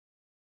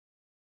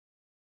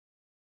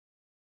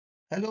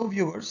Hello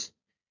viewers,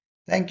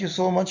 thank you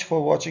so much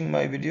for watching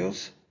my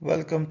videos.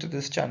 Welcome to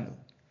this channel.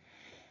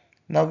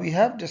 Now we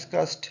have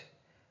discussed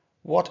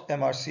what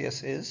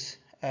MRCS is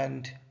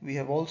and we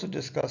have also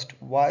discussed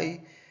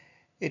why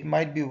it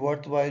might be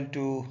worthwhile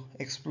to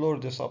explore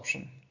this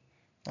option.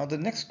 Now the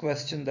next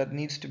question that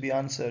needs to be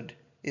answered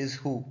is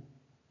who?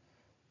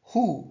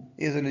 Who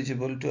is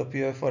eligible to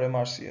appear for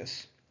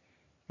MRCS?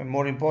 And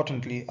more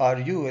importantly, are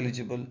you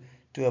eligible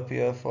to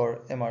appear for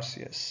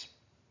MRCS?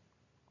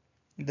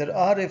 There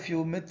are a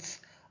few myths,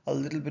 a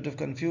little bit of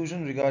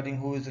confusion regarding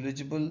who is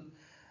eligible,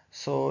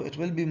 so it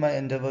will be my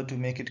endeavor to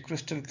make it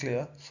crystal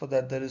clear so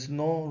that there is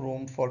no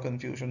room for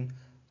confusion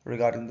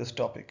regarding this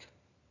topic.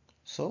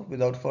 So,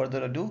 without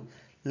further ado,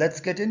 let's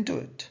get into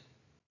it.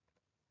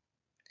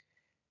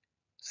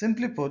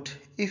 Simply put,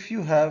 if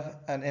you have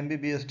an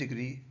MBBS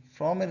degree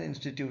from an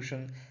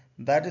institution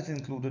that is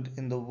included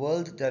in the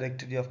World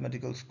Directory of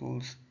Medical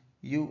Schools,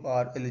 you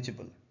are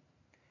eligible.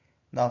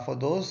 Now, for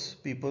those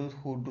people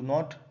who do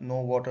not know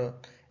what a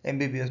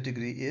MBBS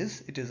degree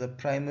is, it is a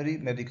primary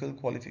medical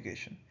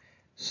qualification.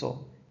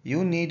 So,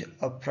 you need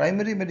a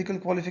primary medical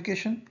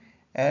qualification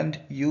and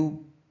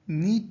you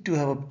need to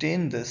have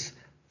obtained this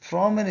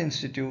from an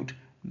institute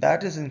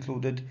that is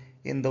included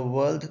in the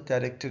World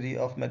Directory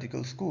of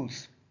Medical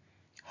Schools.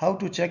 How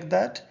to check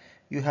that?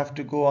 You have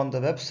to go on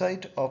the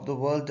website of the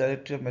World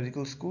Directory of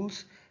Medical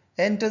Schools,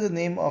 enter the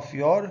name of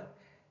your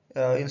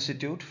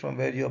institute from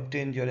where you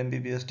obtained your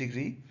MBBS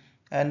degree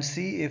and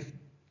see if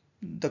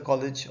the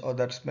college or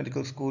that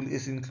medical school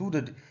is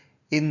included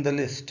in the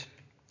list.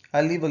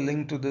 I'll leave a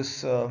link to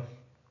this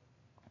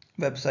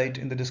website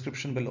in the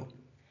description below.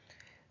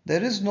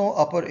 There is no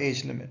upper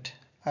age limit.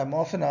 I'm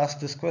often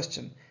asked this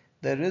question.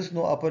 There is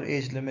no upper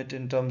age limit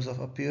in terms of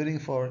appearing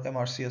for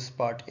MRCS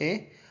Part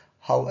A.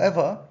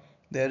 However,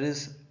 there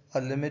is a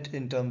limit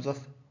in terms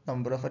of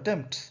number of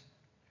attempts.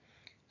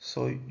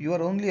 So you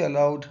are only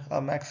allowed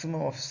a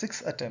maximum of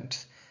 6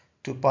 attempts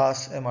to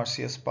pass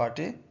MRCS Part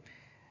A,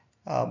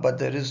 but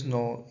there is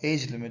no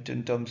age limit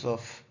in terms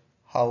of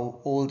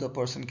how old a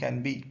person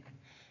can be.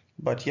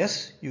 But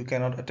yes, you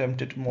cannot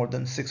attempt it more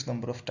than 6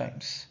 number of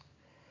times.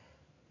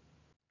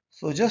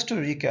 So just to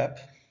recap,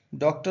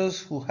 doctors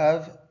who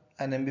have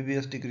an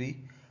MBBS degree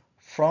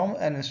from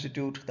an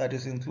institute that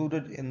is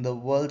included in the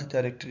World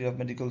Directory of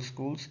Medical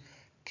Schools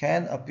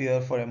can appear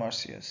for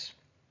MRCS.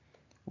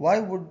 Why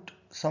would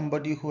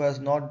somebody who has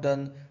not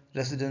done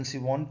residency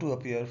want to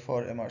appear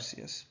for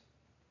MRCS?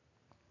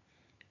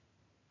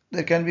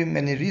 There can be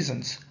many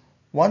reasons.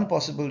 One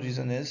possible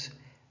reason is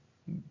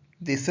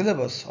the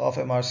syllabus of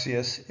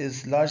MRCS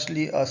is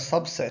largely a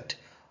subset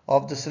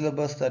of the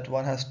syllabus that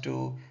one has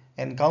to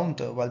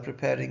encounter while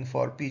preparing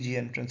for PG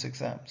entrance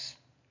exams.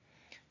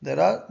 There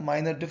are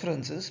minor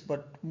differences,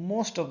 but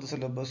most of the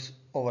syllabus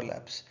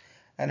overlaps,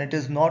 and it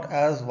is not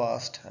as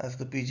vast as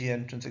the PG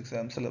entrance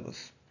exam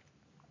syllabus.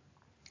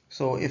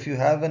 So if you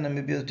have an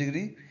MBBS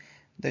degree,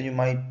 then you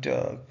might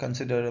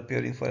consider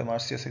appearing for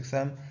MRCS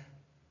exam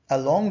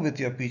along with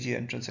your PG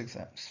entrance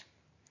exams.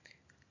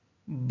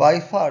 By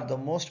far the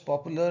most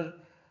popular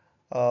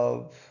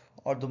uh,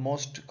 or the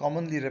most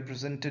commonly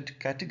represented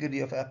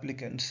category of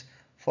applicants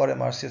for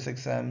MRCS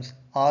exams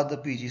are the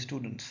PG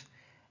students.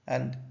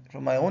 And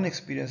from my own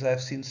experience, I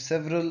have seen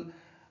several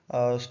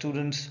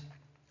students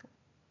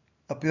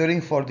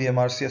appearing for the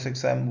MRCS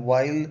exam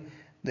while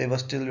they were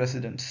still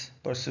residents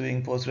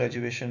pursuing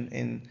post-graduation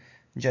in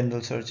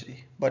general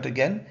surgery. But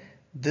again,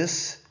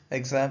 this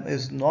exam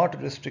is not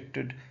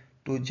restricted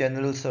to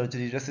general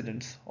surgery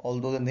residents.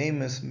 Although the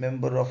name is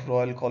Member of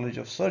Royal College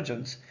of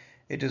Surgeons,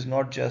 it is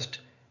not just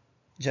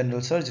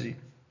general surgery.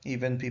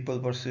 Even people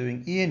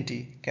pursuing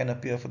ENT can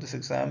appear for this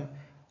exam.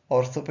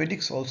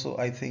 Orthopedics also,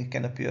 I think,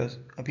 can appear.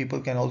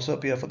 People can also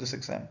appear for this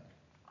exam.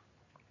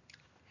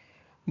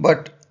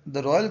 But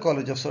the Royal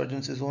College of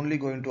Surgeons is only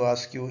going to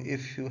ask you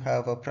if you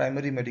have a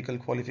primary medical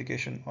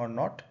qualification or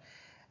not.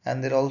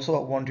 And they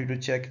also want you to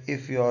check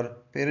if your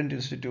parent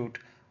institute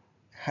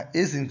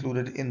is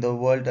included in the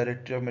World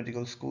Directory of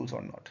Medical Schools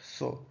or not.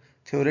 So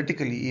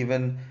theoretically,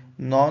 even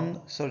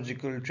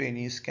non-surgical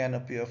trainees can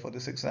appear for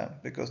this exam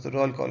because the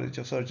Royal College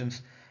of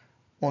Surgeons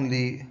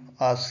only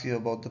asks you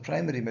about the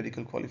primary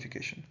medical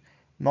qualification,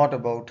 not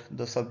about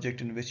the subject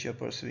in which you're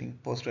pursuing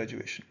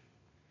post-graduation.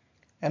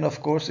 And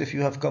of course, if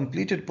you have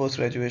completed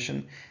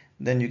post-graduation,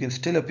 then you can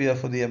still appear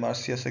for the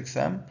MRCS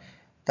exam.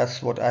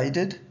 That's what I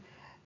did.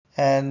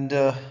 And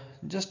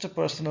just a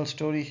personal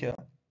story here.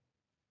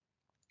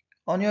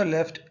 On your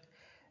left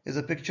is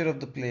a picture of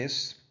the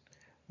place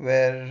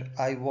where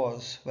I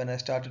was when I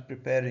started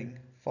preparing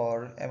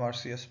for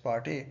MRCS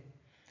Part A.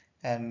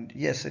 And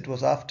yes, it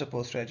was after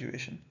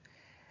post-graduation.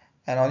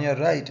 And on your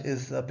right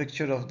is a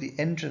picture of the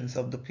entrance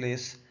of the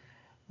place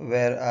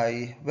where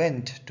I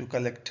went to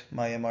collect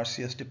my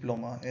MRCS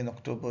diploma in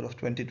October of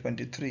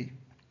 2023.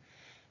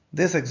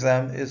 This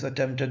exam is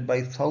attempted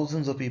by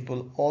thousands of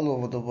people all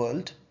over the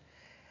world,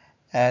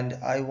 and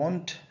I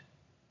want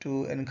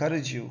to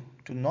encourage you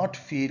to not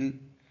feel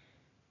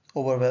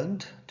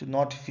overwhelmed, to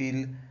not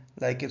feel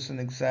like it's an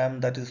exam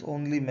that is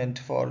only meant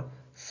for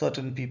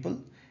certain people.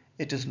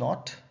 It is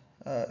not.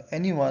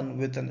 anyone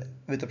with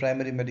a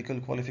primary medical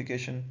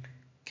qualification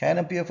can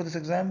appear for this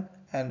exam,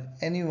 and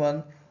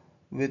anyone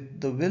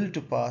with the will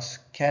to pass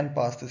can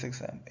pass this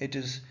exam.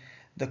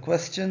 The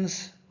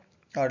questions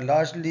are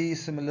largely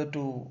similar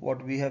to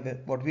what we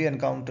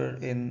encounter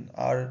in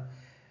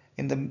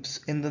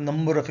the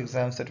number of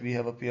exams that we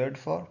have appeared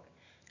for,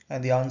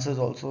 and the answers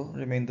also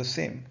remain the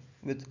same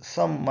with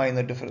some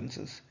minor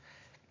differences.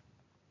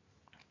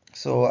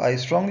 So I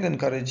strongly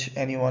encourage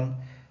anyone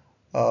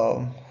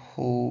um,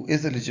 who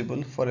is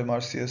eligible for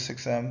MRCS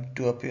exam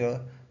to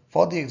appear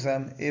for the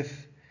exam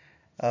if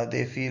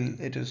they feel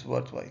it is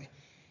worthwhile.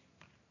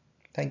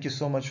 Thank you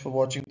so much for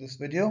watching this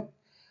video.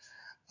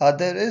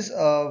 There is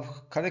a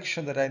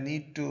correction that I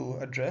need to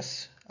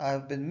address. I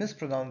have been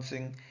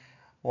mispronouncing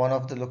one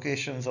of the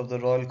locations of the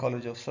Royal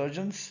College of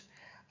Surgeons.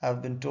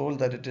 I've been told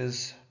that it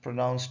is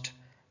pronounced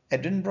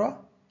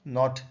Edinburgh,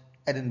 not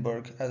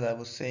Edinburgh, as I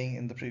was saying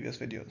in the previous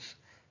videos.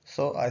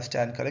 So I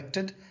stand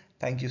corrected.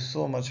 Thank you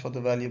so much for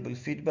the valuable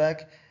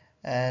feedback,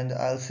 and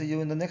I'll see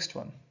you in the next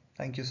one.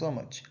 Thank you so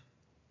much.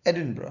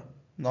 Edinburgh,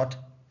 not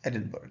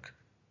Edinburgh.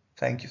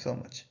 Thank you so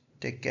much.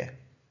 Take care.